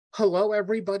Hello,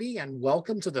 everybody, and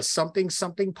welcome to the Something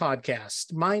Something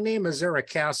podcast. My name is Eric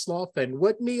Kasloff, and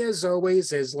with me, as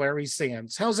always, is Larry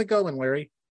Sands. How's it going,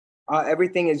 Larry?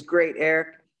 Everything is great, Eric.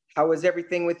 How is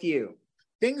everything with you?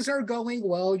 Things are going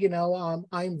well.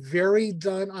 I'm very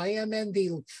done. I am in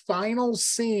the final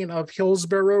scene of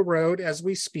Hillsborough Road as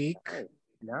we speak. Oh,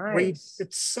 nice.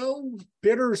 It's so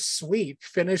bittersweet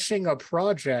finishing a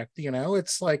project.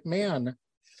 It's like, man,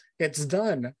 it's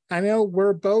done. I know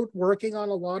we're both working on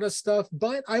a lot of stuff,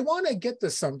 but I want to get to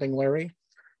something, Larry.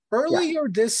 Earlier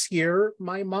this year,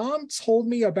 my mom told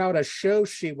me about a show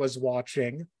she was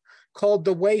watching called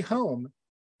The Way Home.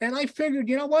 And I figured,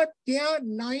 you know what? Yeah,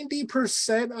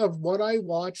 90% of what I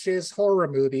watch is horror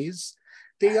movies.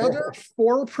 The other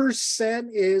 4%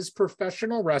 is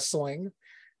professional wrestling.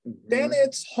 Then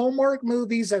it's Hallmark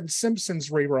movies and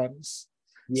Simpsons reruns.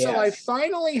 Yes. So I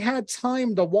finally had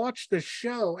time to watch the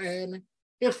show. And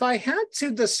if I had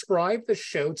to describe the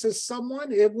show to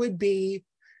someone, it would be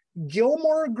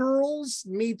Gilmore Girls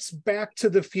meets Back to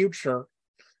the Future,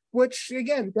 which,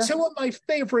 again, two of my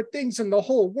favorite things in the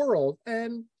whole world.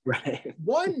 And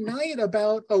one night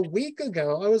about a week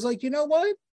ago, I was like, you know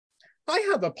what? I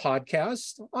have a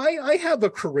podcast. I have a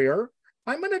career.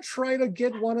 I'm going to try to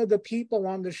get one of the people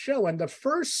on the show. And the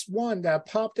first one that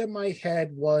popped in my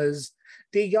head was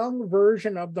the young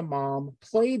version of the mom,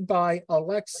 played by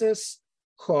Alexis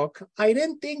Cook. I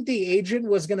didn't think the agent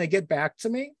was going to get back to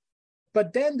me.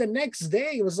 But then the next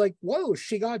day, it was like, whoa,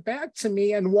 she got back to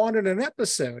me and wanted an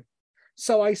episode.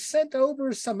 So I sent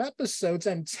over some episodes,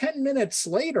 and 10 minutes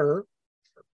later,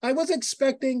 I was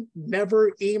expecting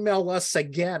never email us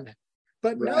again.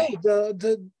 But no,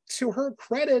 to her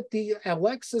credit, the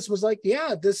Alexis was like,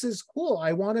 yeah, this is cool.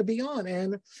 I want to be on.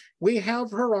 And we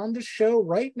have her on the show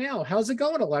right now. How's it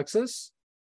going, Alexis?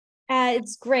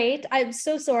 It's great. I'm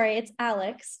so sorry. It's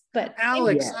Alex, but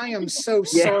Alex, I am so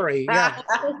sorry. Yeah.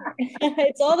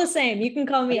 It's all the same. You can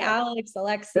call me Alex,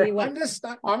 Alexi. I'm just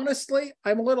honestly,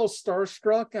 I'm a little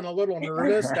starstruck and a little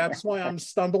nervous. That's why I'm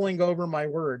stumbling over my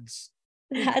words.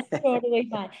 That's totally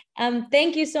fine.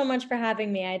 Thank you so much for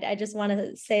having me. I just want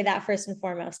to say that first and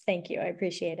foremost. Thank you. I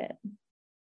appreciate it.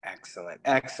 Excellent.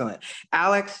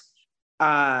 Alex,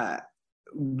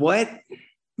 where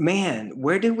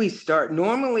do we start?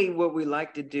 Normally what we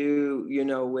like to do,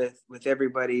 with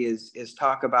everybody is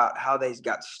talk about how they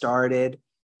got started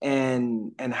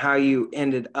and how you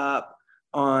ended up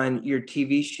on your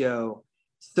TV show.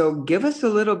 So give us a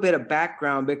little bit of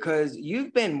background, because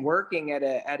you've been working at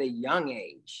a young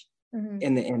age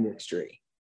in the industry,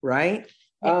 right?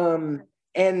 Yeah.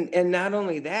 And not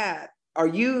only that,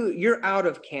 you're out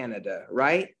of Canada,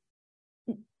 right?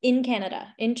 In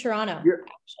Canada, in Toronto.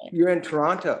 You're in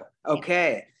Toronto.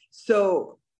 Okay.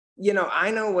 So,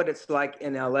 I know what it's like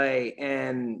in LA,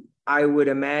 and I would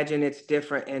imagine it's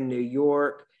different in New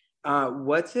York.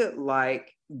 What's it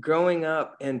like growing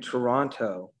up in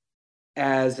Toronto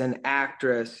as an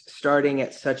actress starting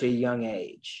at such a young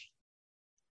age?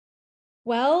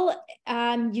 Well,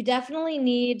 you definitely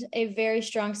need a very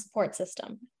strong support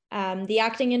system. The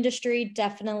acting industry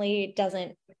definitely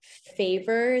doesn't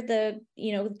favor the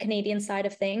Canadian side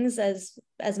of things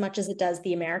as much as it does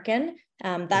the American.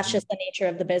 That's just the nature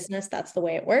of the business. That's the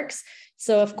way it works.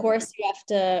 So of course you have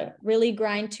to really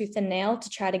grind tooth and nail to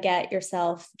try to get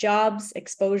yourself jobs,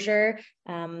 exposure,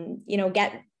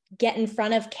 get in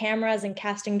front of cameras and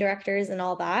casting directors and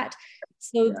all that.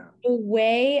 So the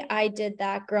way I did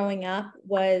that growing up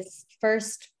was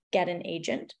first get an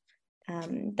agent.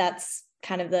 That's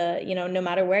kind of no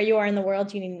matter where you are in the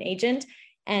world, you need an agent.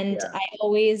 And I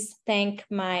always thank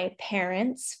my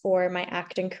parents for my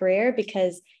acting career,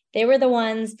 because they were the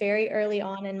ones very early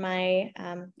on in my,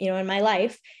 in my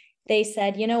life. They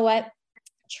said, you know what,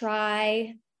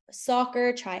 try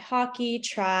soccer, try hockey,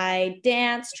 try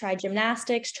dance, try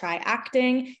gymnastics, try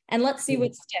acting, and let's see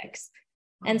what sticks.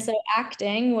 And so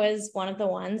acting was one of the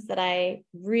ones that I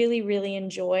really, really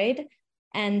enjoyed.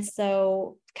 And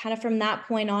so kind of from that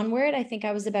point onward, I think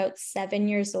I was about 7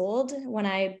 years old when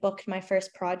I booked my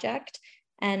first project.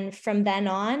 And from then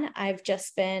on, I've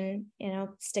just been,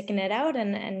 sticking it out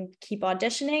and keep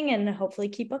auditioning and hopefully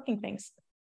keep booking things.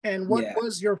 And what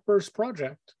was your first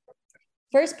project?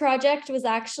 First project was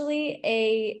actually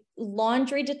a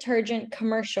laundry detergent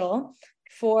commercial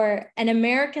for an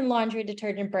American laundry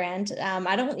detergent brand.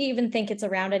 I don't even think it's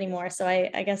around anymore, so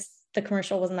I guess the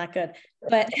commercial wasn't that good.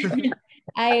 But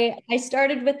I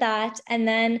started with that, and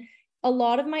then a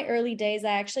lot of my early days,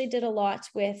 I actually did a lot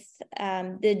with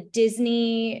the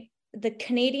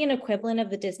Canadian equivalent of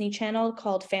the Disney Channel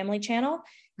called Family Channel,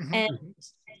 and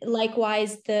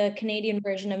likewise the Canadian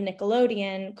version of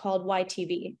Nickelodeon called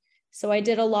YTV. So I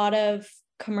did a lot of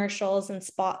commercials and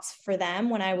spots for them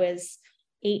when I was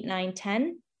 8, 9,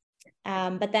 10.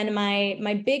 But then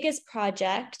my biggest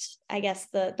project, I guess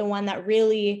the one that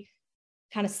really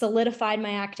kind of solidified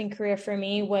my acting career for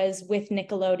me, was with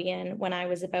Nickelodeon when I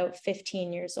was about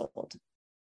 15 years old.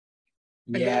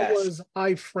 And that was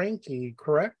I, Frankie,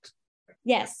 correct?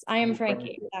 Yes, I Am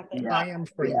Frankie. Exactly. I Am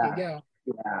Frankie, yeah.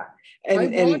 Yeah.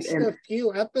 I watched a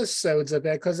few episodes of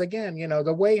it because, again,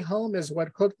 The Way Home is what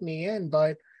hooked me in,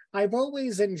 but I've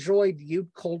always enjoyed youth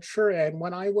culture. And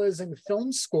when I was in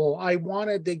film school, I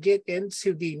wanted to get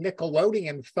into the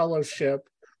Nickelodeon Fellowship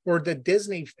or the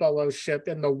Disney Fellowship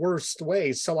in the worst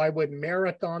way. So I would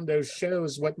marathon those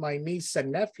shows with my niece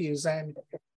and nephews. And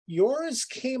yours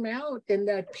came out in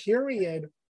that period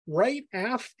right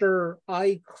after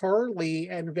iCarly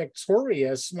and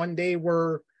Victorious, when they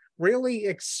were really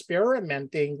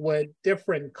experimenting with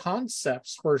different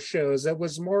concepts for shows. It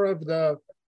was more of the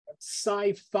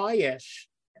sci-fi-ish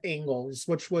angles,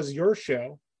 which was your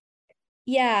show.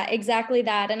 Yeah, exactly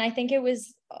that. And I think it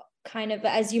was kind of,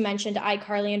 as you mentioned,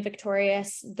 iCarly and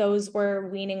Victorious, those were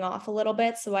weaning off a little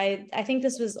bit. So I think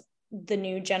this was the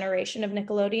new generation of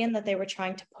Nickelodeon that they were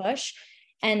trying to push.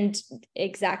 And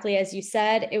exactly as you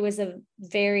said, it was a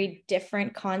very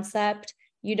different concept.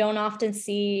 You don't often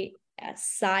see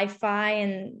sci-fi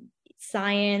and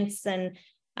science, and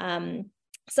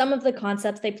some of the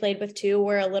concepts they played with too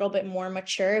were a little bit more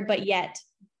mature, but yet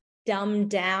dumbed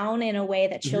down in a way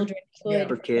that children could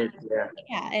for kids,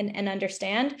 and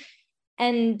understand.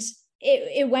 And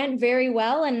it went very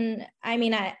well. And I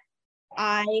mean,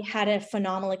 I had a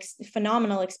phenomenal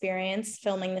experience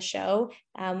filming the show.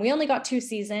 We only got 2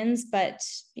 seasons, but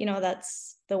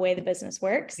that's the way the business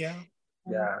works. Yeah.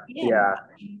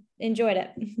 Enjoyed it.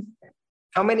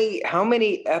 How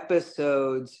many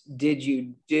episodes did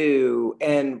you do,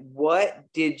 and what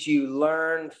did you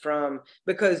learn from?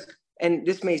 Because, and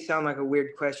this may sound like a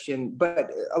weird question,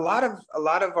 but a lot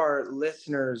of our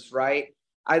listeners, right,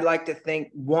 I'd like to think,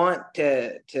 want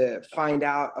to find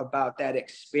out about that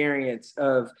experience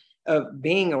of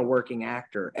being a working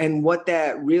actor and what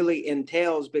that really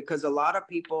entails. Because a lot of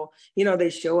people, they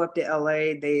show up to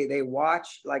LA, they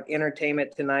watch like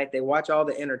Entertainment Tonight, they watch all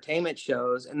the entertainment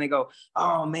shows, and they go,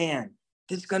 oh man,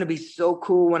 this is going to be so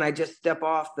cool when I just step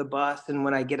off the bus and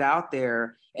when I get out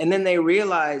there. And then they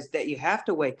realize that you have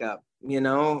to wake up,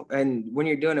 and when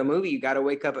you're doing a movie, you got to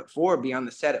wake up at 4, be on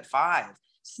the set at 5,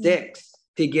 6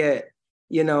 to get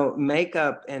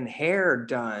makeup and hair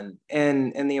done,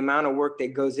 and the amount of work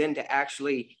that goes into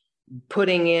actually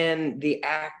putting in the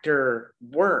actor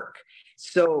work.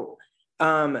 So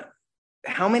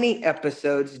how many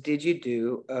episodes did you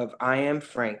do of I Am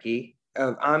Frankie?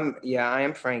 I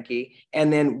Am Frankie.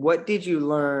 And then what did you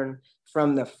learn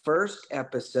from the first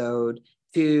episode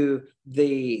to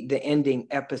the ending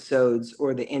episodes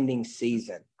or the ending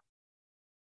season?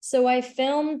 So I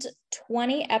filmed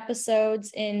 20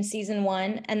 episodes in season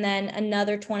 1 and then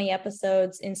another 20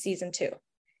 episodes in season 2.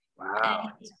 Wow.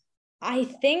 And I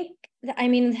think,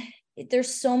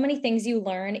 there's so many things you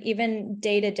learn, even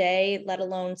day to day, let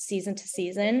alone season to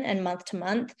season and month to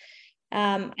month.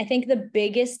 I think the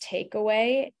biggest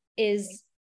takeaway is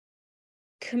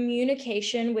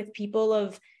communication with people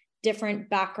of different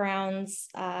backgrounds,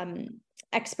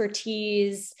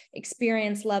 expertise,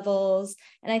 experience levels.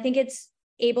 And I think it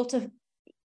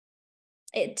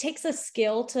takes a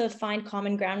skill to find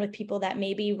common ground with people that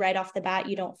maybe right off the bat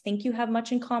you don't think you have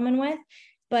much in common with.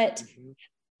 But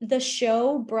the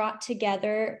show brought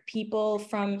together people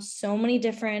from so many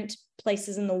different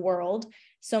places in the world,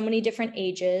 so many different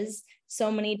ages,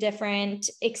 so many different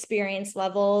experience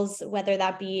levels, whether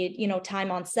that be, time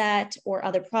on set or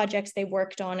other projects they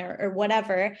worked on or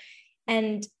whatever.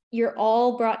 And you're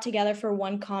all brought together for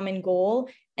one common goal.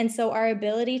 And so our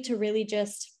ability to really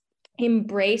just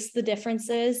embrace the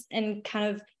differences and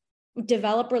kind of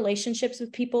develop relationships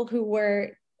with people who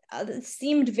were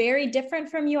seemed very different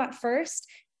from you at first,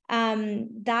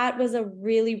 that was a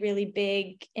really, really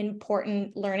big,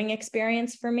 important learning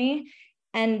experience for me.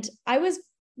 And I was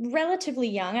relatively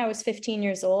young. I was 15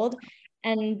 years old,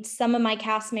 and some of my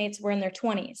castmates were in their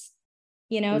 20s.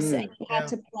 So I had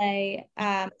to play,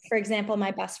 for example,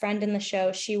 my best friend in the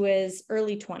show, she was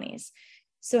early 20s.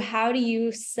 So how do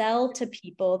you sell to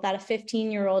people that a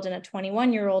 15-year-old and a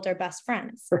 21-year-old are best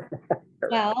friends?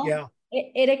 Well,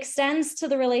 it extends to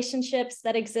the relationships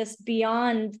that exist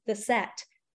beyond the set.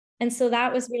 And so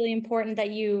that was really important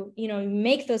that you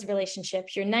make those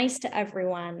relationships. You're nice to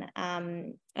everyone.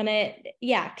 And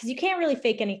because you can't really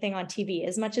fake anything on TV.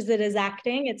 As much as it is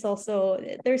acting, it's also,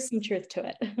 there's some truth to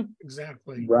it.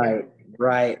 Exactly.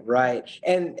 Right.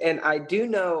 And I do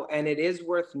know, and it is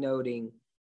worth noting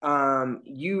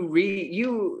you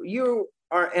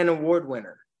are an award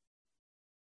winner,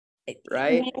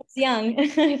 right? When I was young.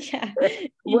 Yeah.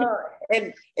 Well,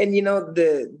 and you know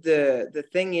the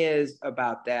thing is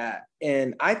about that,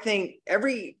 and I think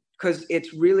because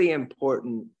it's really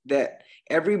important that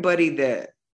everybody that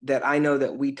I know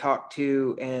that we talk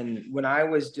to, and when I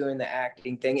was doing the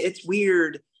acting thing, it's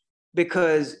weird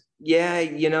because yeah,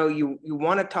 you know, you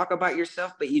want to talk about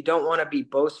yourself, but you don't want to be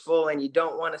boastful, and you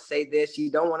don't want to say this,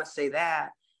 you don't want to say that.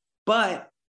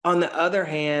 But on the other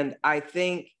hand, I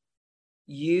think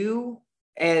you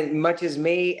and much as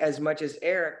me, as much as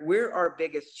Eric, we're our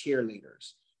biggest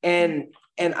cheerleaders. And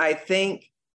I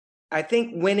think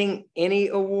winning any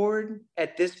award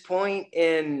at this point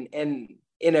in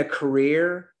a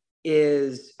career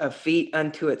is a feat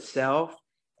unto itself.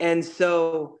 And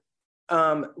so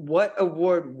what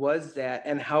award was that,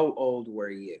 and how old were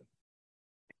you?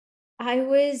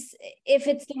 If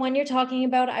it's the one you're talking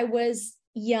about, I was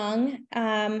young.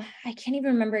 I can't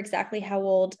even remember exactly how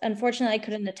old. Unfortunately, I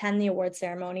couldn't attend the award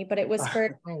ceremony, but it was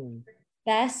for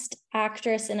Best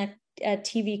Actress in a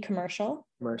TV commercial.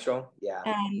 Yeah.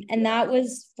 And that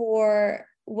was for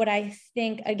what I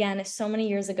think, again, is so many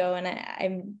years ago,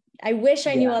 and I wish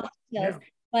I knew all the details. Yeah.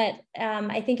 But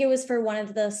I think it was for one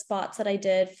of the spots that I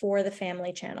did for the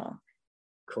Family Channel.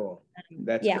 Cool.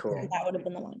 That's cool. That would have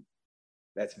been the one.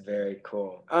 That's very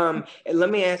cool. And let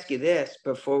me ask you this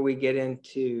before we get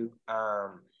into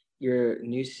your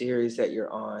new series that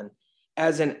you're on.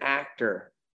 As an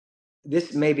actor,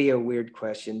 this may be a weird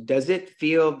question. Does it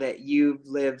feel that you've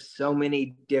lived so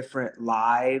many different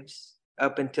lives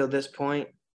up until this point?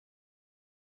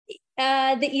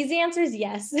 The easy answer is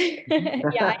yes.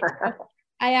 Yeah.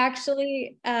 I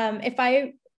actually, if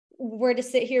I were to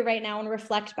sit here right now and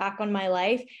reflect back on my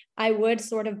life, I would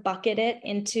sort of bucket it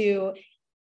into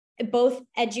both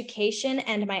education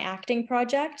and my acting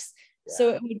projects. Yeah. So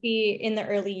it would be in the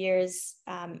early years,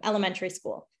 elementary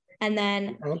school, and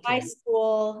then high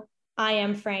school, I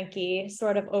Am Frankie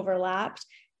sort of overlapped.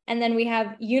 And then we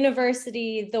have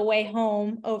university, The Way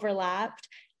Home overlapped.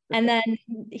 And then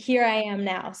here I am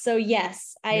now. So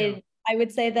yes, I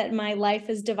would say that my life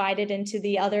is divided into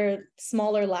the other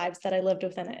smaller lives that I lived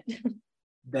within it.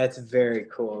 That's very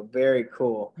cool. Very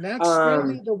cool. That's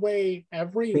really the way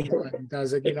everyone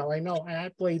does it. You know, I know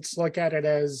athletes look at it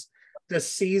as the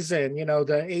season, you know,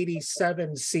 the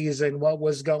 87 season, what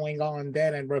was going on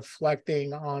then, and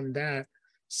reflecting on that.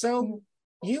 So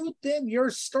your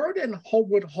start in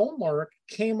Hollywood Hallmark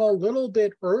came a little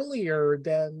bit earlier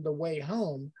than The Way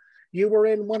Home. You were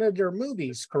in one of their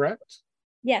movies, correct?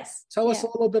 Yes. Tell us a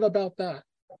little bit about that.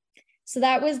 So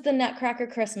that was the Nutcracker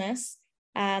Christmas.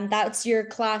 That's your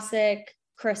classic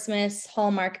Christmas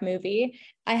Hallmark movie.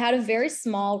 I had a very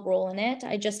small role in it.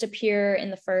 I just appear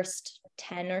in the first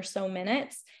 10 or so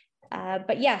minutes.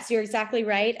 But yes, you're exactly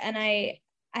right. And I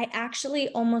actually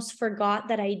almost forgot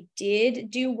that I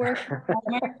did do work for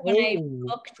Hallmark when I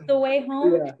booked The Way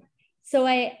Home. Yeah. So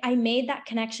I made that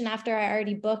connection after I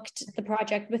already booked the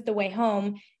project with The Way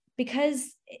Home,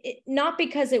 because not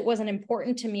because it wasn't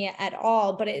important to me at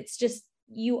all, but it's just,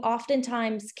 you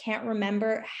oftentimes can't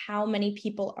remember how many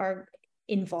people are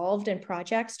involved in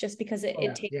projects just because it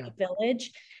takes a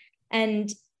village.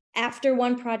 And after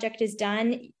one project is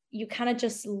done, you kind of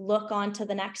just look on to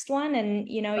the next one, and,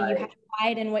 you know, you have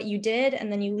pride in what you did,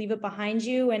 and then you leave it behind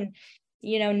you, and,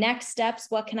 you know, next steps,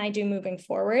 what can I do moving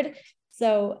forward?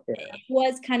 So it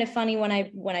was kind of funny when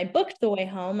I booked The Way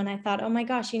Home, and I thought, oh my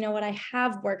gosh, you know what? I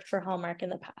have worked for Hallmark in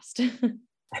the past.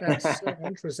 That's so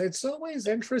interesting. It's always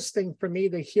interesting for me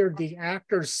to hear the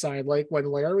actor's side, like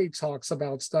when Larry talks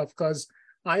about stuff, because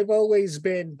I've always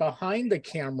been behind the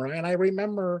camera. And I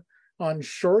remember on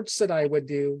shorts that I would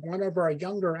do, one of our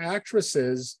younger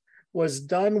actresses was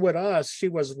done with us. She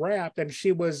was wrapped and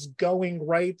she was going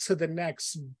right to the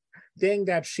next thing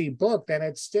that she booked. And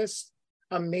it's just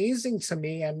amazing to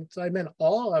me. And I'm in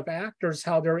awe of actors,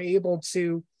 how they're able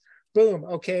to, boom,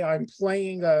 okay, I'm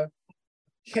playing a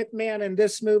hitman in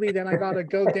this movie, then I got to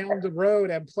go down the road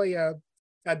and play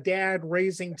a dad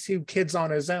raising two kids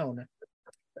on his own.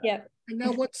 Yeah. And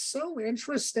now what's so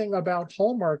interesting about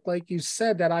Hallmark, like you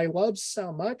said, that I love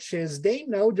so much, is they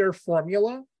know their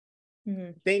formula.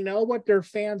 Mm-hmm. They know what their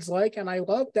fans like, and I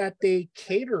love that they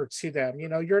cater to them. You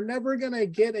know, you're never going to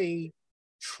get a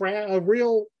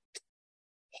real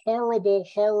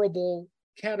horrible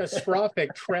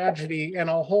catastrophic tragedy in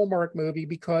a Hallmark movie,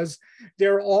 because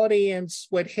their audience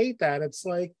would hate that. It's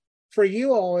like, for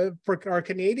you all, for our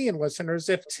Canadian listeners,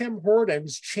 if Tim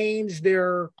Hortons changed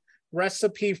their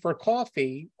recipe for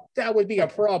coffee, that would be a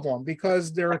problem,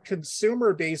 because their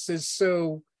consumer base is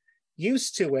so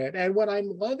used to it. And what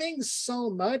I'm loving so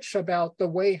much about The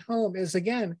Way Home is,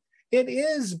 again, it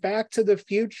is Back to the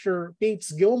Future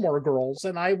meets Gilmore Girls,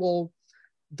 and I will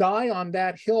die on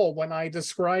that hill when I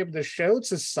describe the show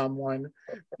to someone,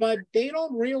 but they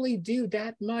don't really do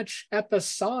that much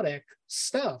episodic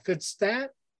stuff. It's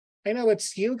that, I know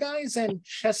it's you guys and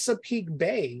Chesapeake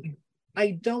Bay.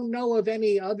 I don't know of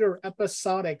any other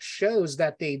episodic shows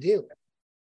that they do.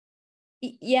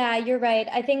 Yeah, you're right.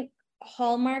 I think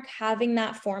Hallmark having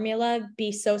that formula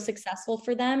be so successful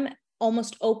for them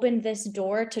almost opened this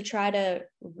door to try to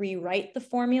rewrite the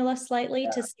formula slightly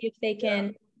to see if they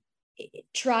can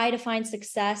try to find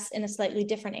success in a slightly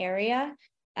different area.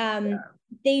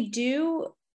 They do,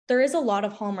 there is a lot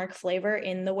of Hallmark flavor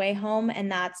in The Way Home,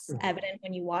 and that's evident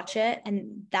when you watch it.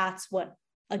 And that's what,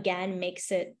 again,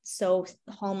 makes it so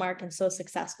Hallmark and so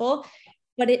successful.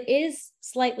 But it is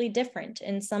slightly different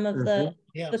in some of the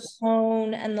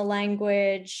tone and the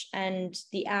language and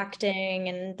the acting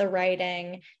and the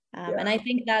writing. And I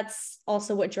think that's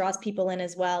also what draws people in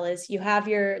as well, is you have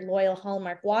your loyal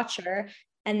Hallmark watcher,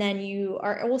 and then you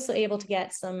are also able to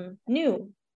get some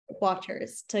new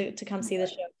watchers to come see the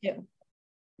show too.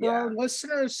 For our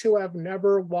listeners who have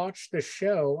never watched the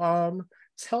show,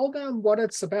 tell them what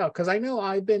it's about, because I know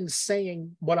I've been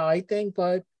saying what I think,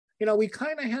 but we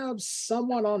kind of have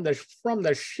someone from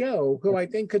the show who I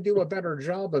think could do a better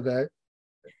job of it.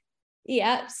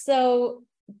 Yeah, so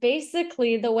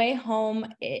basically The Way Home,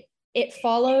 it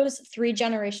follows 3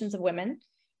 generations of women.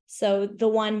 So the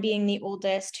one being the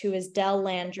oldest, who is Dell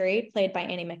Landry, played by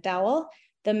Annie McDowell.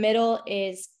 The middle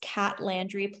is Kat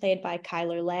Landry, played by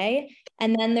Kyler Lay.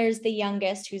 And then there's the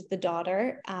youngest, who's the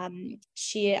daughter.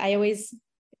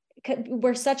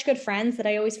 We're such good friends that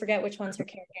I always forget which one's her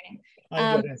character name.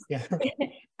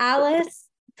 Alice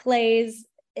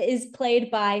is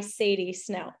played by Sadie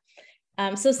Snow.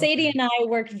 So Sadie and I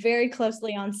worked very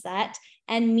closely on set,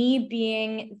 and me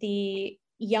being the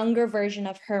younger version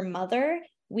of her mother,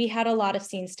 we had a lot of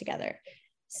scenes together.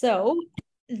 So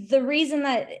the reason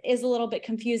that is a little bit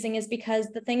confusing is because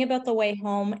the thing about The Way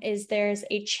Home is there's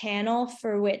a channel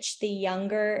for which the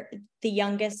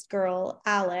youngest girl,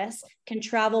 Alice, can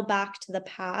travel back to the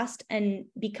past and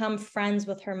become friends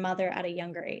with her mother at a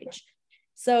younger age.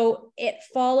 So it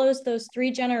follows those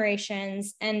 3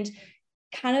 generations and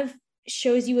kind of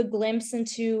shows you a glimpse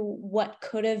into what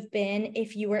could have been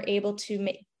if you were able to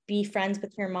be friends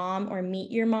with your mom or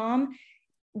meet your mom.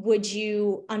 Would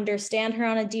you understand her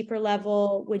on a deeper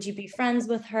level? Would you be friends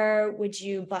with her? Would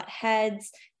you butt heads?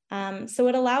 So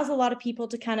it allows a lot of people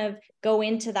to kind of go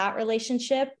into that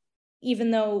relationship,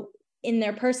 even though in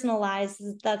their personal lives,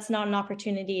 that's not an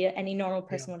opportunity any normal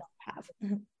person would have.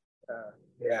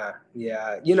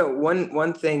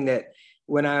 One thing that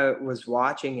when I was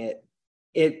watching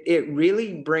it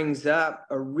really brings up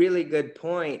a really good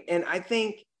point. And I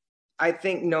think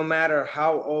no matter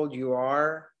how old you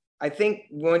are, I think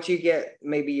once you get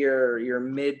maybe your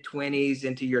mid-20s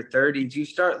into your 30s, you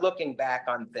start looking back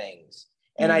on things.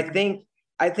 And I think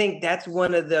that's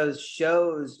one of those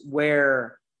shows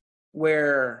where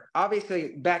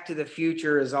obviously Back to the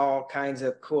Future is all kinds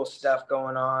of cool stuff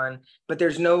going on, but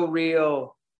there's no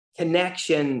real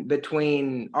connection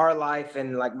between our life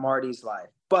and like Marty's life.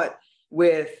 But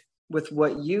with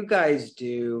what you guys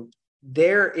do,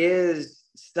 there is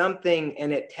something,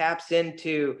 and it taps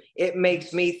into, it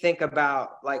makes me think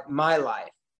about like my life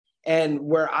and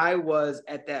where I was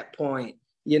at that point,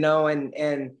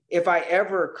 and if I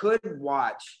ever could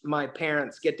watch my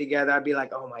parents get together, I'd be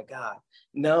like, oh my God,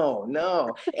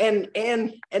 no.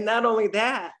 And not only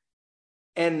that,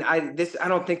 and I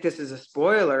don't think this is a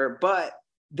spoiler, but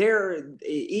they're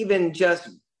even just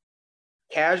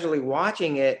casually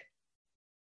watching it,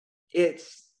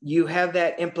 you have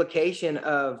that implication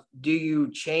of, do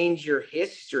you change your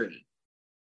history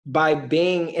by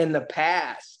being in the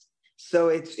past? So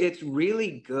it's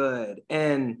really good.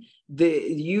 And the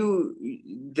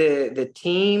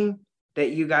team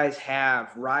that you guys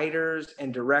have, writers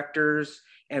and directors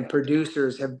and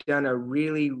producers, have done a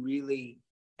really, really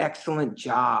excellent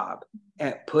job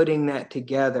at putting that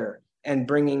together and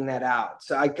bringing that out.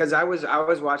 So because I was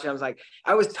watching,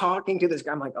 I was talking to this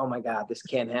guy, I'm like, oh my God, this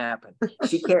can't happen.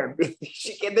 This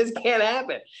can't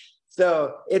happen.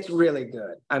 So it's really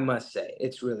good. I must say,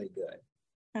 it's really good.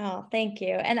 Oh, thank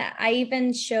you. And I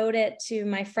even showed it to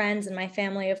my friends and my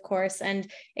family, of course.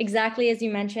 And exactly as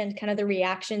you mentioned, kind of the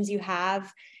reactions you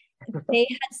have. they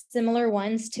had similar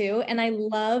ones too. And I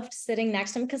loved sitting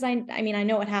next to them because I mean, I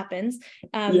know what happens.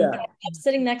 But I loved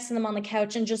sitting next to them on the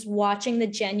couch and just watching the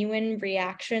genuine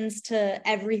reactions to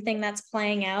everything that's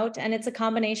playing out. And it's a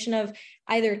combination of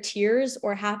either tears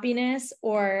or happiness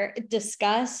or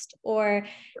disgust, or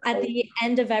at the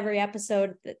end of every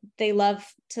episode, they love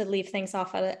to leave things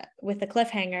off with a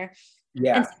cliffhanger.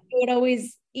 Yeah. And so they would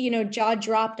always, jaw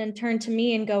dropped and turn to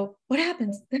me and go, "What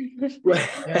happens?"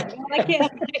 I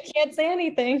can't say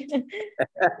anything.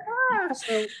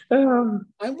 So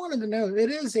I wanted to know, it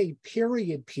is a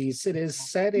period piece. It is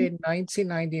set in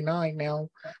 1999. Now,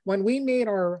 when we made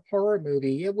our horror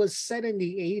movie, it was set in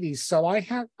the 80s. So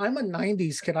I'm a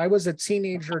 90s kid. I was a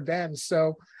teenager then.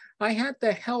 So I had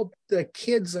to help the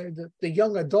kids, the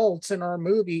young adults in our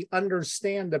movie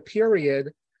understand the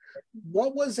period.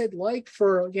 What was it like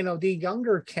for, the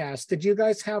younger cast? Did you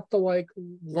guys have to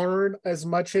learn as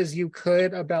much as you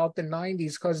could about the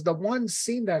 90s? Because the one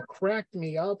scene that cracked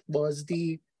me up was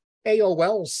the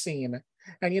AOL scene.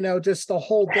 And, just the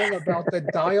whole thing about the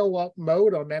dial-up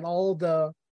modem and all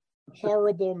the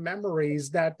horrible memories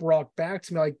that brought back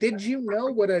to me. Did you know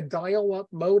what a dial-up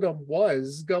modem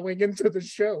was going into the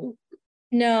show?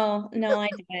 No, I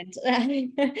didn't.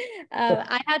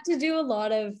 I had to do a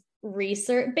lot of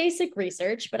basic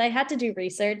research, but I had to do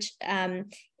research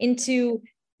into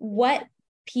what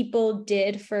people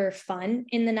did for fun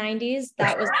in the 90s.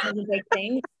 That was kind of a big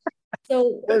thing.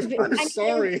 So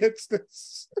it's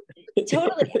this.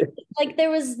 Totally. There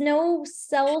was no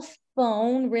cell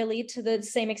phone really to the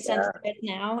same extent as it is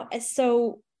now.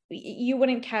 So you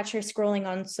wouldn't catch her scrolling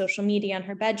on social media in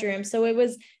her bedroom. So it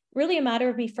was really a matter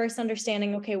of me first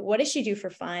understanding, okay, what does she do for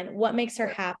fun? What makes her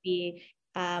happy?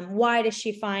 Why does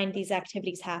she find these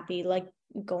activities happy? Like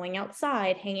going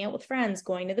outside, hanging out with friends,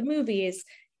 going to the movies,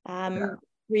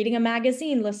 reading a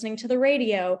magazine, listening to the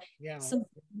radio. Yeah. So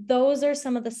those are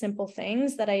some of the simple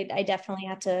things that I definitely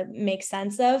had to make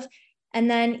sense of. And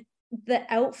then the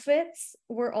outfits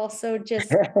were also just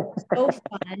so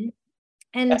fun.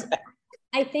 And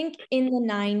I think in the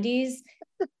 90s,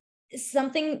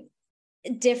 something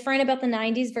different about the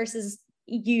 90s versus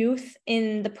youth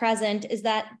in the present is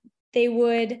that they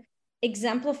would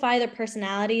exemplify their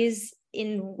personalities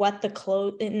in the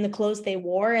clothes they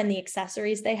wore and the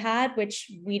accessories they had, which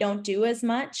we don't do as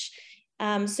much.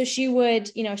 So she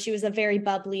would, she was a very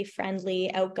bubbly,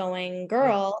 friendly, outgoing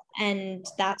girl, and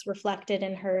that's reflected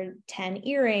in her 10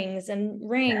 earrings and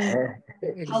rings,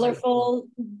 colorful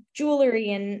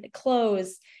jewelry and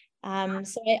clothes.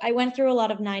 So I went through a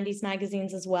lot of 90s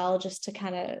magazines as well, just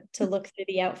to look through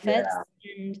the outfits.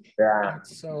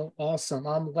 That's so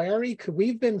awesome. Larry,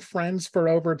 we've been friends for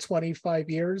over 25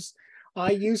 years.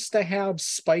 I used to have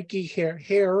spiky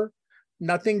hair,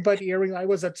 nothing but earrings. I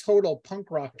was a total punk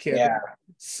rock kid.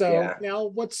 So now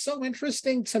what's so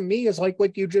interesting to me is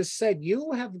what you just said,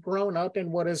 you have grown up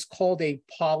in what is called a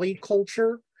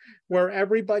polyculture, where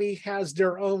everybody has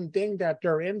their own thing that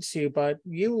they're into, but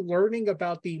you learning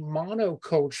about the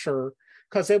monoculture,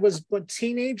 because it was when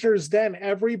teenagers then,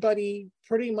 everybody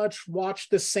pretty much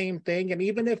watched the same thing. And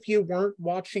even if you weren't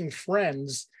watching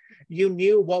Friends, you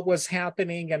knew what was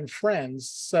happening in Friends.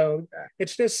 So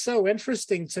it's just so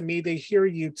interesting to me to hear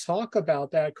you talk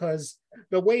about that, because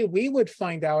the way we would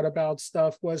find out about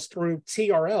stuff was through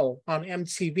TRL on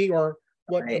MTV, or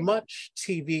what Much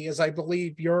TV is. I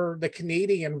believe you're the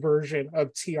Canadian version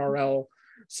of TRL.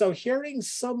 So hearing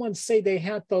someone say they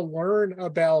had to learn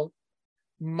about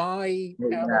my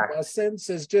adolescence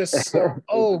is just so,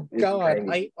 oh God,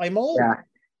 I'm old.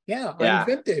 I'm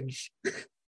vintage.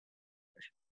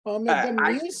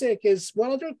 The music is,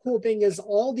 one other cool thing is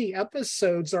all the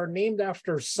episodes are named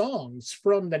after songs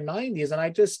from the 90s. And I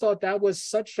just thought that was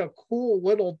such a cool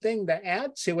little thing to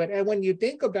add to it. And when you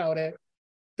think about it,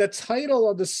 the title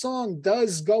of the song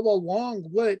does go along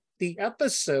with the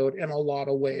episode in a lot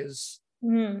of ways.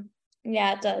 Mm-hmm.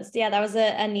 Yeah, it does. Yeah, that was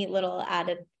a neat little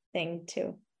added thing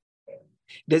too.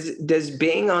 Does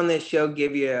being on this show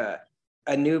give you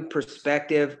a new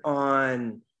perspective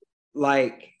on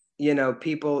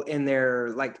people in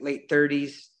their late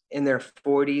 30s, in their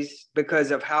 40s, because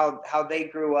of how they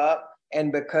grew up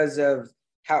and because of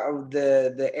how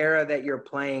the era that you're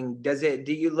playing?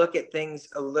 Do you look at things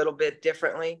a little bit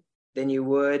differently than you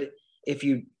would if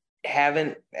you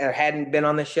hadn't been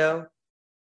on the show?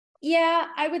 Yeah,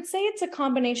 I would say it's a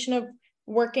combination of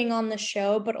working on the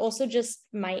show, but also just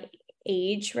my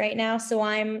age right now. So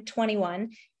I'm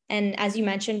 21. And as you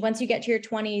mentioned, once you get to your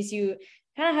 20s, you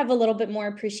kind of have a little bit more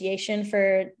appreciation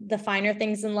for the finer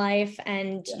things in life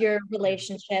and your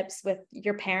relationships with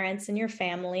your parents and your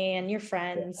family and your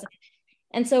friends.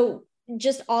 And so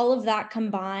just all of that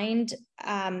combined,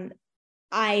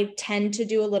 I tend to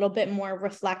do a little bit more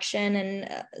reflection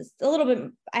and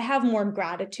I have more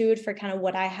gratitude for kind of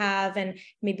what I have and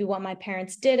maybe what my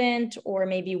parents didn't, or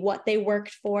maybe what they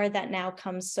worked for that now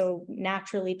comes so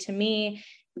naturally to me.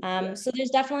 So there's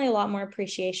definitely a lot more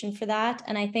appreciation for that.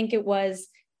 And I think it was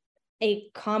a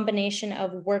combination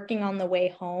of working on the way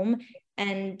home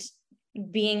and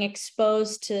being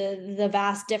exposed to the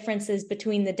vast differences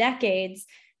between the decades,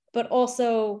 but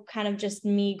also kind of just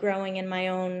me growing in my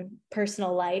own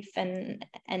personal life and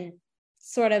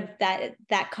sort of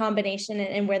that combination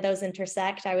and where those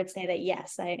intersect. I would say that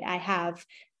yes, I have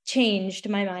changed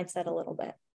my mindset a little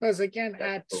bit. Because again,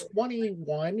 at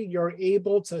 21, you're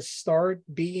able to start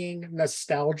being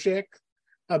nostalgic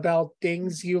about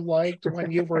things you liked when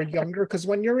you were younger. Because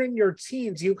when you're in your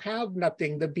teens, you have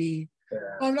nothing to be,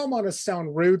 I don't want to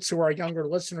sound rude to our younger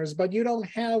listeners, but you're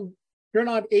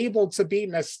not able to be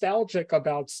nostalgic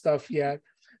about stuff yet.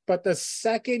 But the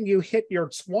second you hit your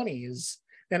 20s,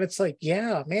 then it's like,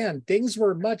 yeah, man, things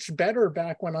were much better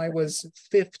back when I was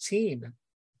 15.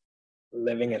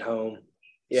 Living at home.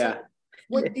 Yeah. So,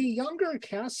 with the younger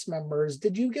cast members,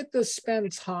 did you get to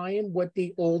spend time with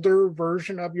the older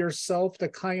version of yourself to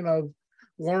kind of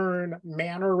learn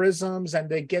mannerisms and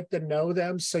to get to know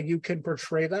them so you can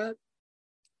portray that?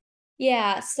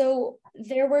 Yeah, so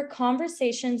there were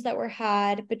conversations that were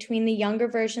had between the younger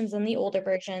versions and the older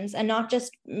versions, and not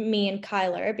just me and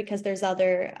Kyler, because there's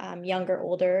other younger,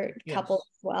 older couples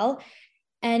as well.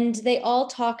 And they all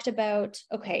talked about,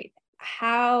 okay,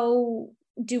 how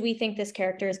do we think this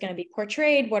character is going to be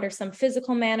portrayed? What are some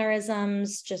physical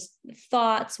mannerisms, just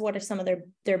thoughts? What are some of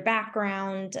their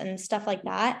background and stuff like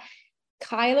that?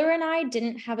 Kyler and I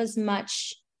didn't have as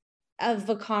much of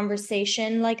a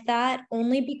conversation like that,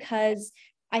 only because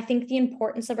I think the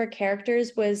importance of our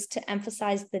characters was to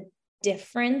emphasize the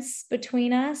difference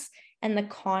between us and the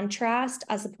contrast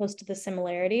as opposed to the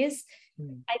similarities.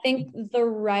 I think the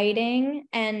writing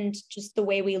and just the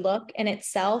way we look in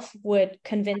itself would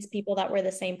convince people that we're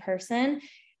the same person,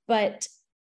 but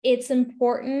it's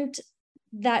important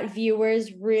that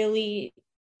viewers really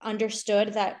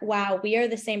understood that, wow, we are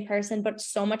the same person, but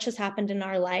so much has happened in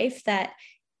our life that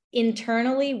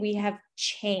internally we have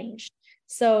changed.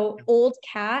 So old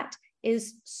Kat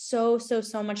is so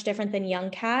much different than young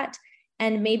Kat.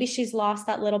 And maybe she's lost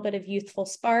that little bit of youthful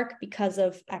spark because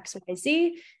of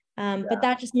XYZ. But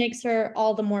that just makes her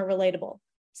all the more relatable.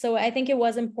 So I think it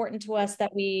was important to us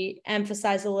that we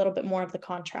emphasize a little bit more of the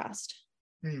contrast.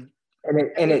 And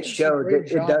it shows,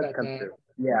 it does come through.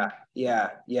 Yeah.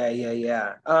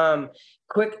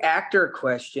 Quick actor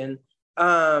question.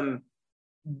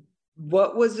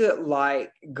 What was it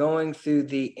like going through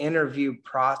the interview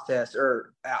process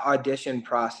or audition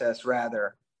process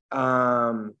rather?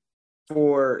 Did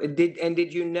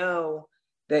you know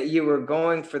that you were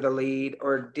going for the lead,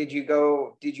 or did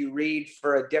you read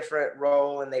for a different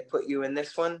role and they put you in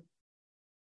this one?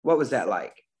 What was that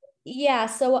like? Yeah,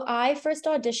 so I first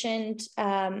auditioned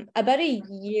about a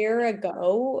year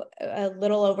ago, a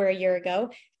little over a year ago,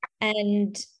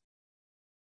 and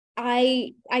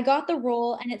I got the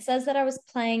role, and it says that I was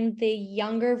playing the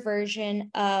younger version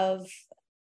of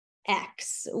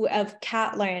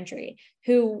Kat Landry,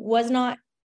 who was not,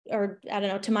 or I don't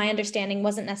know, to my understanding,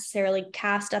 wasn't necessarily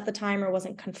cast at the time or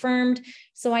wasn't confirmed.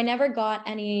 So I never got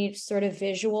any sort of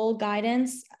visual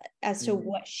guidance as to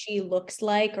what she looks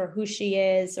like or who she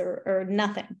is or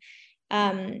nothing.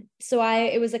 So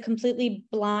it was a completely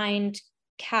blind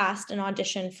cast and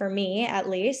audition for me, at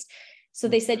least. So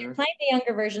they said, you're playing the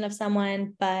younger version of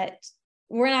someone, but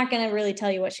we're not going to really tell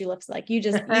you what she looks like. You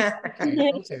just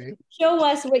show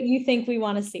us what you think we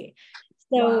want to see.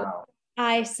 So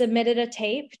I submitted a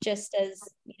tape, just as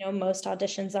most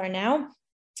auditions are now.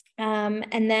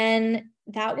 And then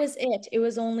that was it. It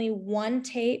was only one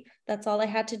tape. That's all I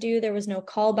had to do. There was no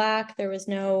callback. There was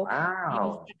no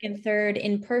second, third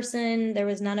in person. There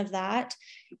was none of that.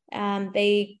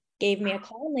 They gave me a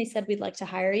call and they said, we'd like to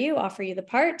hire you, offer you the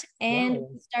part,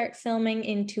 and start filming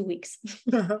in 2 weeks.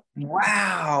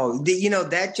 Wow.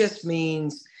 That just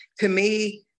means to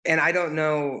me, and I don't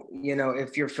know,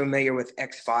 if you're familiar with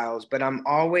X-Files, but I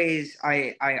always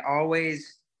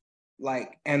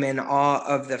am in awe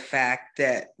of the fact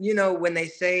that, when they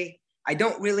say, I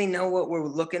don't really know what we're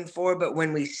looking for, but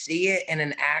when we see it in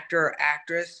an actor or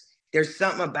actress, there's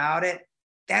something about it,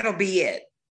 that'll be it.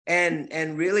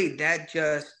 And really that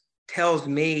just tells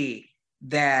me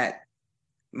that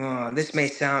this may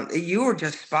sound, you were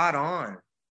just spot on.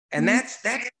 And that's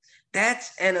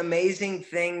an amazing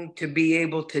thing to be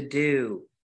able to do,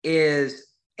 is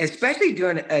especially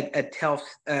doing a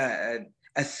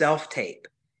self tape,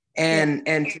 and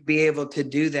to be able to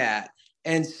do that.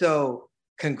 And so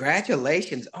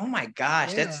congratulations. Oh my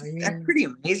gosh, Yeah, that's pretty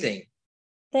amazing.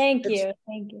 Thank you.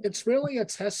 It's really a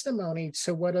testimony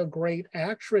to what a great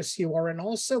actress you are, and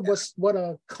also what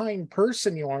a kind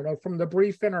person you are. From the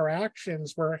brief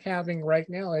interactions we're having right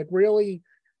now, it really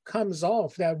comes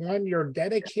off that, one, you're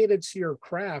dedicated to your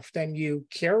craft and you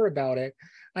care about it.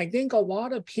 I think a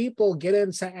lot of people get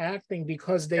into acting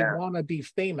because they want to be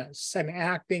famous, and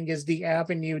acting is the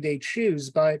avenue they choose.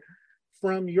 But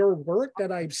from your work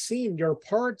that I've seen, your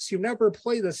parts, you never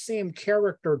play the same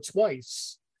character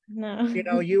twice.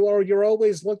 No. You're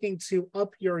always looking to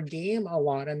up your game a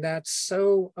lot, and that's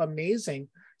so amazing.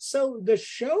 So the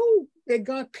show, it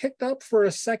got picked up for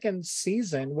a second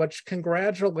season, which,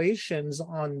 congratulations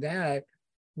on that.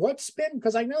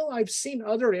 Because I know I've seen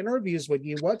other interviews with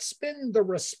you, what's been the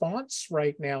response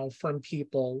right now from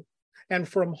people and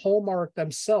from Hallmark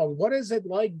themselves? What is it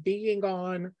like being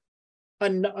on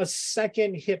a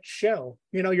second hit show?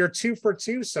 You're 2 for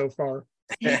 2 so far.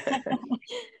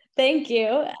 Thank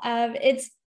you. It's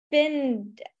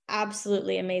been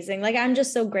absolutely amazing. Like, I'm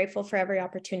just so grateful for every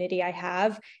opportunity I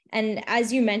have. And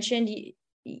as you mentioned,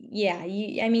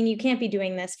 you can't be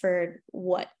doing this for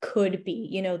what could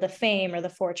be, the fame or the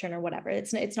fortune or whatever.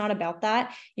 It's not about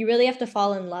that. You really have to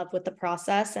fall in love with the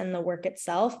process and the work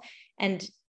itself. And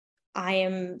I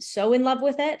am so in love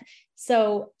with it.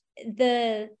 So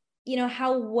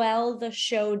how well the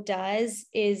show does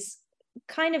is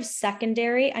kind of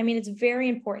secondary. I mean, it's very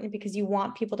important because you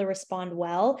want people to respond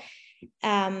well.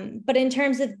 But in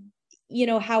terms of,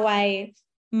 how I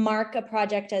mark a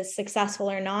project as successful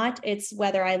or not, it's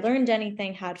whether I learned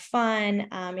anything, had fun,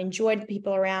 enjoyed the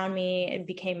people around me, and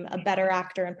became a better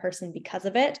actor in person because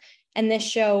of it. And this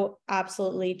show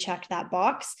absolutely checked that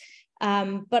box.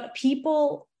 But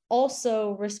people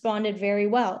also responded very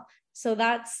well. So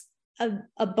that's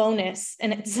a bonus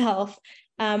in itself.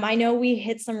 I know we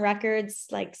hit some records,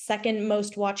 like second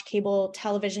most watched cable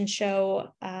television show.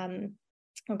 I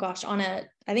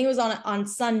think it was on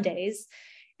Sundays.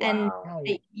 Wow.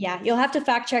 And you'll have to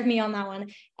fact check me on that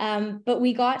one. But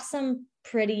we reached some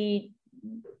pretty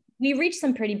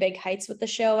big heights with the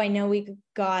show. I know we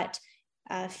got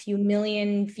a few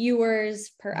million viewers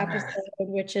per episode,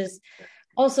 which is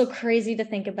also crazy to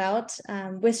think about.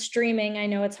 With streaming, I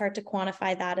know it's hard to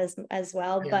quantify that as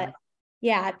well, but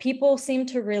people seem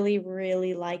to really,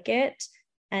 really like it.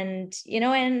 And,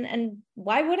 and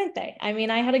why wouldn't they? I mean,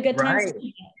 I had a good time.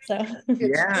 So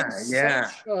it's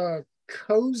such a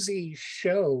cozy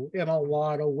show in a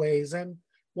lot of ways. And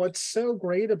what's so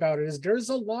great about it is there's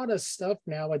a lot of stuff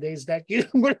nowadays that you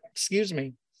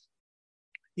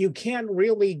can't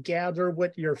really gather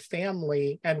with your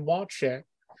family and watch it.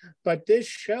 But this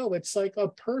show, it's like a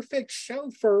perfect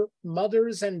show for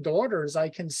mothers and daughters. I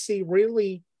can see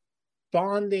really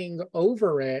bonding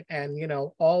over it and,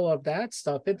 all of that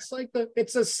stuff. It's like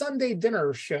it's a Sunday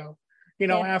dinner show.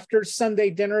 After Sunday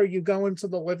dinner, you go into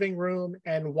the living room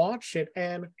and watch it.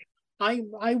 And I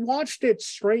watched it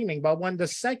streaming, but when the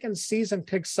second season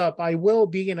picks up, I will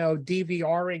be,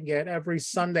 DVRing it every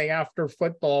Sunday after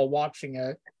football, watching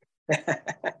it.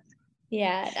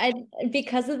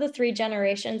 Because of the 3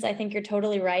 generations, I think you're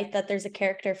totally right that there's a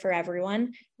character for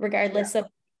everyone, regardless of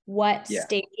what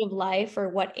stage of life or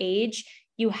what age.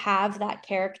 You have that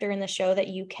character in the show that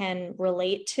you can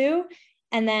relate to.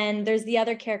 And then there's the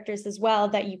other characters as well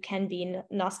that you can be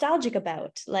nostalgic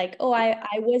about. Like, I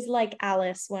was like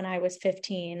Alice when I was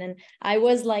 15, and I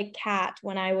was like Kat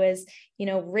when I was,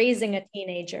 raising a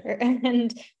teenager.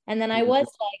 And then I was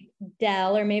like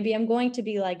Del, or maybe I'm going to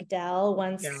be like Del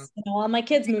once, all my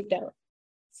kids moved out.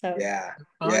 So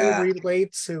I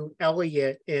relate to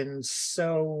Elliot in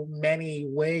so many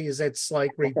ways. It's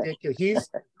like ridiculous. He's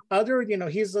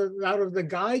out of the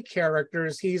guy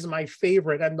characters, he's my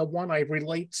favorite and the one I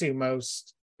relate to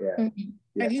most.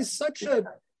 And he's such a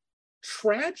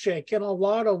tragic in a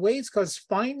lot of ways, because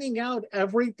finding out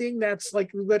everything that's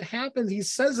like what happened, he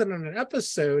says it in an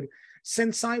episode,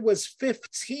 since I was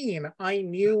 15, I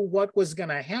knew what was going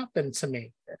to happen to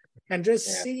me. And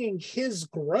just seeing his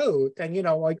growth and,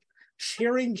 like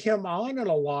cheering him on in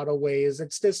a lot of ways,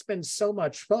 it's just been so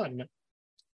much fun.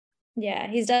 Yeah,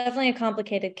 he's definitely a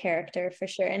complicated character for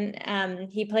sure. And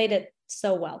he played it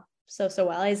so well. So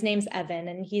well. His name's Evan,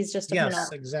 and he's just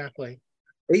exactly.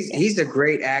 He's a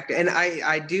great actor. And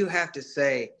I do have to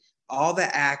say, all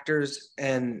the actors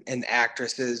and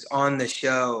actresses on the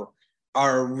show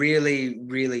are really,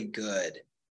 really good.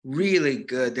 Really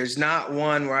good. There's not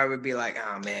one where I would be like,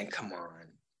 oh man, come on.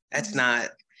 That's not,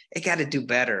 it got to do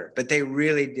better. But they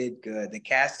really did good. The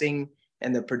casting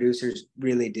and the producers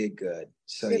really did good.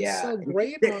 So It's a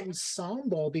great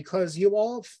ensemble because you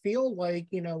all feel like,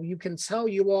 you can tell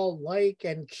you all like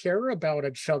and care about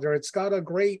each other. It's got a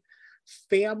great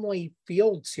family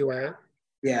feel to it.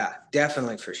 Yeah,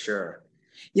 definitely, for sure.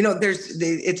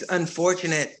 It's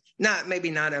unfortunate, maybe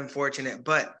not unfortunate,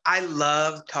 but I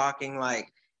love talking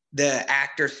like the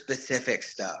actor specific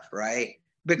stuff, right?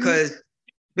 Because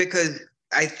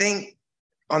I think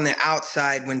on the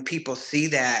outside, when people see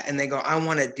that and they go, I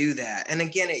want to do that. And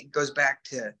again, it goes back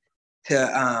to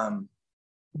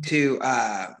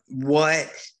what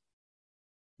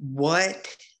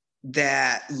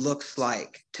that looks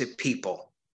like to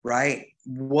people, right?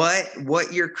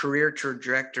 What your career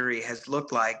trajectory has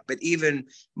looked like, but even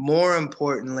more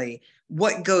importantly,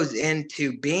 what goes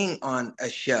into being on a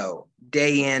show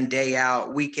day in, day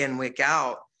out, week in, week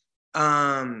out.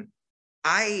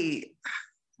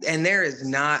 And there is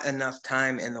not enough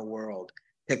time in the world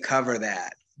to cover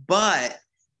that. But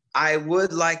I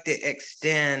would like to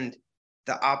extend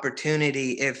the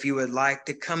opportunity, if you would like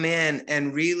to come in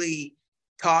and really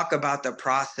talk about the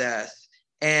process.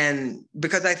 And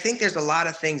because I think there's a lot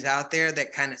of things out there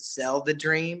that kind of sell the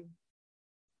dream.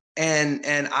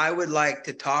 And I would like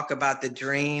to talk about the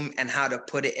dream and how to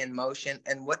put it in motion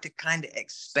and what to kind of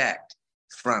expect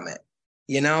from it.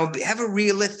 Have a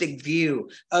realistic view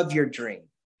of your dream,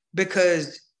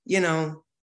 because, and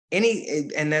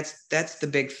that's the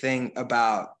big thing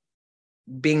about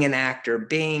being an actor,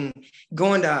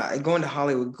 going to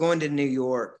Hollywood, going to New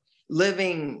York,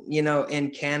 living,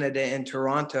 in Canada, in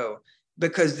Toronto,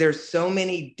 because there's so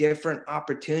many different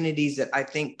opportunities that I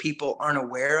think people aren't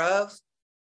aware of,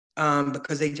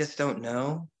 because they just don't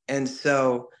know. And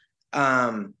so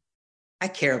I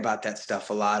care about that stuff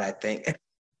a lot, I think.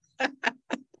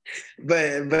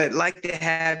 but like to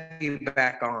have you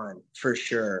back on for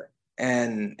sure,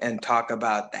 and talk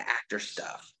about the actor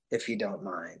stuff, if you don't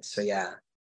mind. So yeah.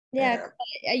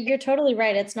 You're totally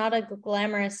right. It's not a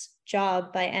glamorous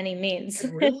job by any means.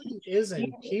 It really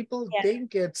isn't. People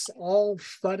think it's all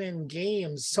fun and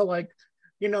games. So like,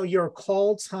 your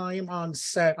call time on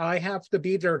set, I have to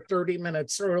be there 30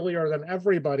 minutes earlier than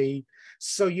everybody.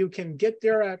 So you can get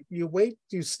there you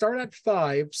start at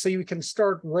 5, so you can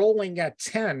start rolling at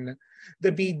 10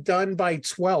 to be done by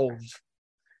 12.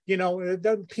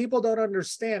 People don't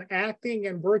understand acting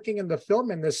and working in the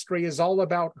film industry is all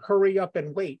about hurry up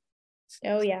and wait.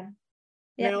 Oh yeah.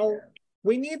 Now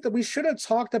we should have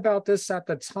talked about this at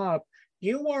the top.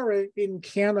 You are in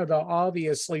Canada,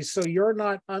 obviously, so you're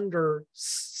not under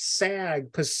SAG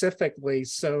specifically,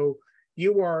 so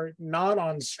you are not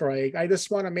on strike. I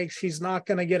just want to make she's not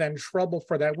going to get in trouble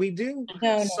for that. We do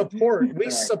support.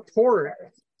 We support,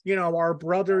 our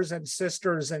brothers and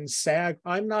sisters in SAG.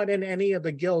 I'm not in any of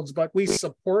the guilds, but we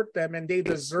support them and they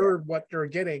deserve what they're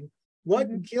getting.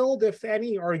 What guild, if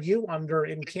any, are you under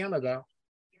in Canada?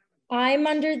 I'm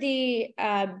under the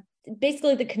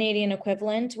basically the Canadian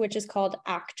equivalent, which is called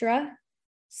ACTRA.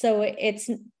 So it's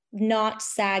not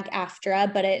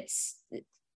SAG-AFTRA, but it's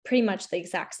pretty much the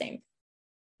exact same.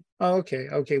 Okay.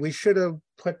 We should have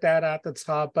put that at the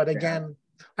top. But again,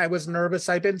 I was nervous.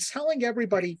 I've been telling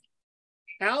everybody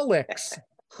Alex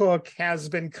Hook has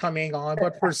been coming on,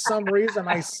 but for some reason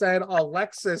I said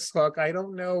Alexis Hook. I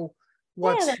don't know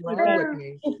what's wrong with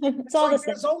me. It's all the same.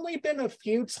 There's only been a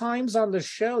few times on the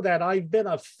show that I've been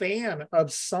a fan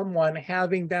of someone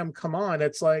having them come on.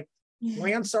 It's like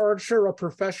Lance Archer, a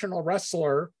professional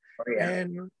wrestler,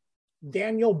 and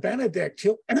Daniel Benedict,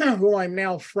 who I'm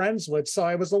now friends with. So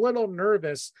I was a little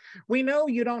nervous. We know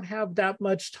you don't have that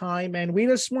much time, and we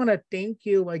just want to thank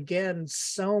you again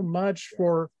so much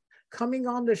for coming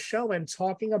on the show and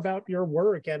talking about your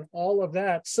work and all of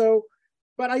that. So,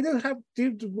 but I do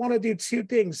want to do two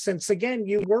things, since again,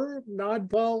 you were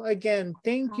not well. Again,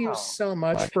 thank you so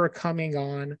much for coming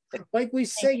on. Like we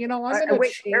say, I'm gonna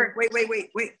Eric,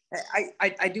 wait.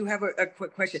 I do have a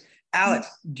quick question. Alex,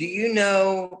 do you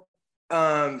know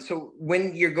so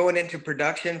when you're going into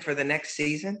production for the next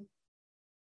season?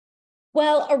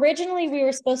 Well, originally we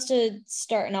were supposed to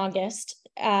start in August.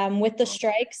 With the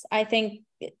strikes, I think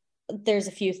there's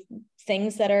a few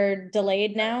things that are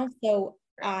delayed now, so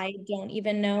I don't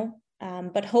even know.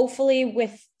 But hopefully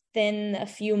within a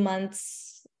few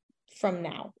months from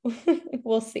now,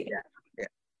 we'll see.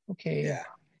 Okay.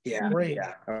 Yeah. Great.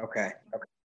 Yeah. Okay.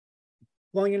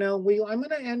 Well, I'm going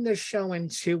to end this show in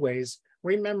two ways.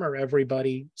 Remember,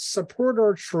 everybody, support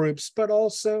our troops, but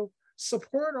also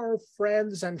support our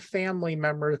friends and family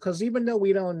members, because even though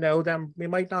we don't know them, we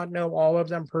might not know all of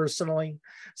them personally.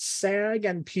 SAG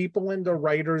and people in the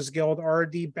Writers Guild are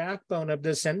the backbone of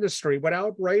this industry.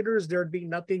 Without writers, there'd be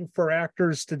nothing for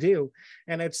actors to do.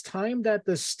 And it's time that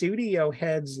the studio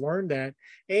heads learn that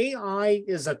AI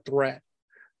is a threat.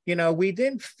 You know, we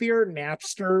didn't fear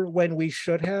Napster when we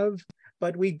should have,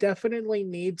 but we definitely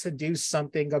need to do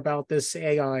something about this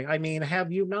AI. I mean,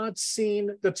 have you not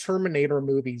seen the Terminator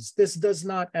movies? This does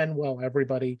not end well,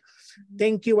 everybody.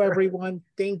 Thank you, everyone.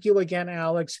 Thank you again,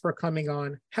 Alex, for coming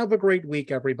on. Have a great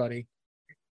week, everybody.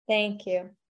 Thank you.